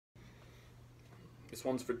This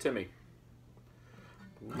one's for Timmy.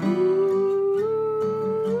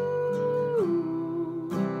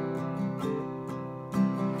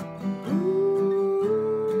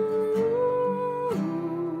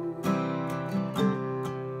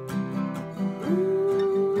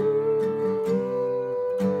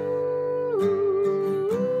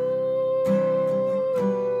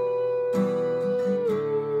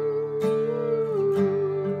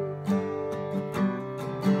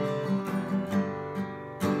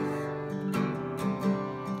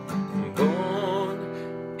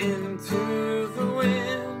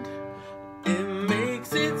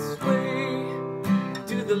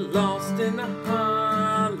 Lost in a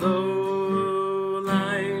hollow,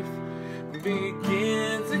 life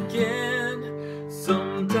begins again.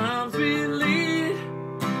 Sometimes we lead,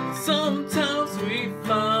 sometimes we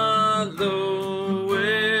follow,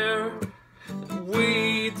 where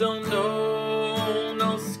we don't know,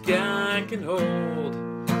 no sky can hold,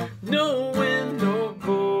 no wind, no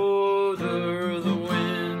border. The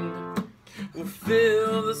wind will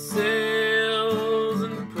fill the sails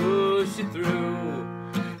and push you through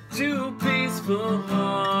to peaceful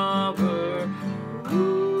harbor.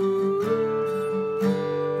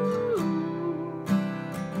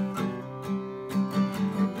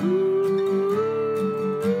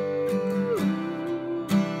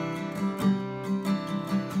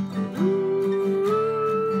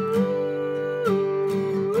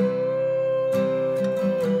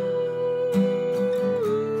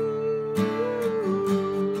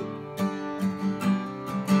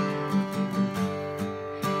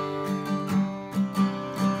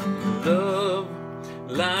 Love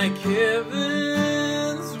like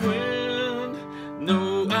heaven's wind.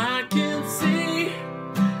 No, I can see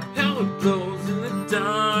how it blows in the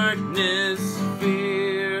darkness.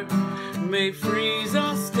 Fear may freeze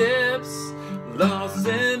our steps, loss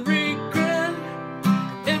and regret,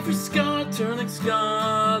 every scar turning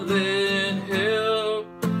scarlet. Help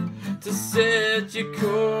to set your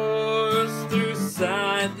course through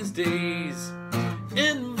sightless days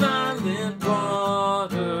in violent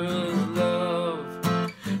waters. Love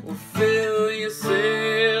will fill your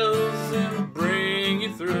sails and bring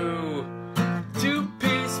you through to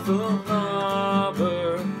peaceful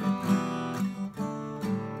harbor.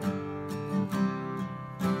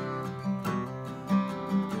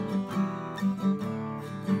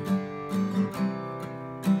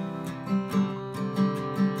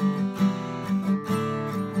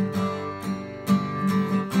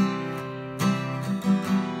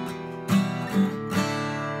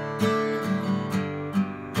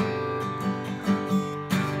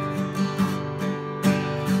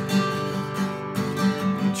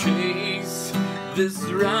 Chase this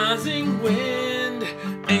rising wind,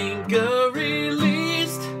 anchor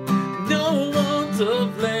released, no want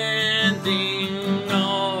of landing,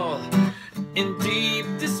 all in deep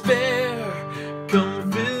despair.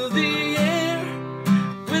 Come fill the air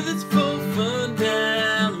with its full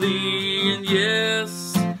finale. And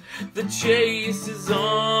yes, the chase is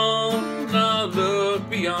on. I'll look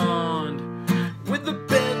beyond with the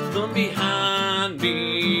bedlam behind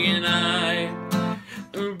me, and I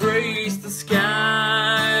embrace the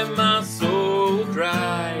sky, my soul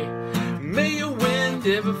dry. May a wind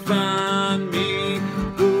ever find me.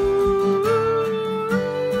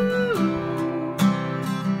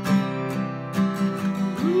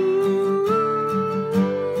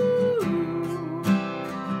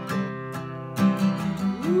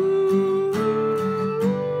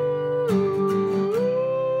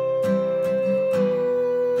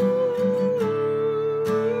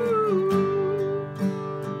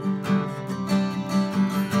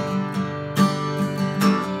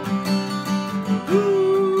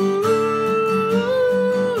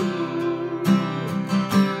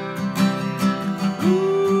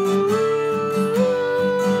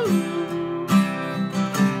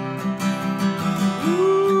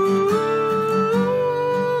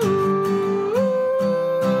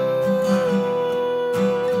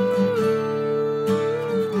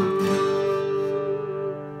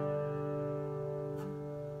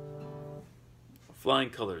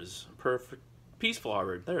 Flying Colors. Perfect. Peaceful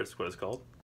Harbor. There's what it's called.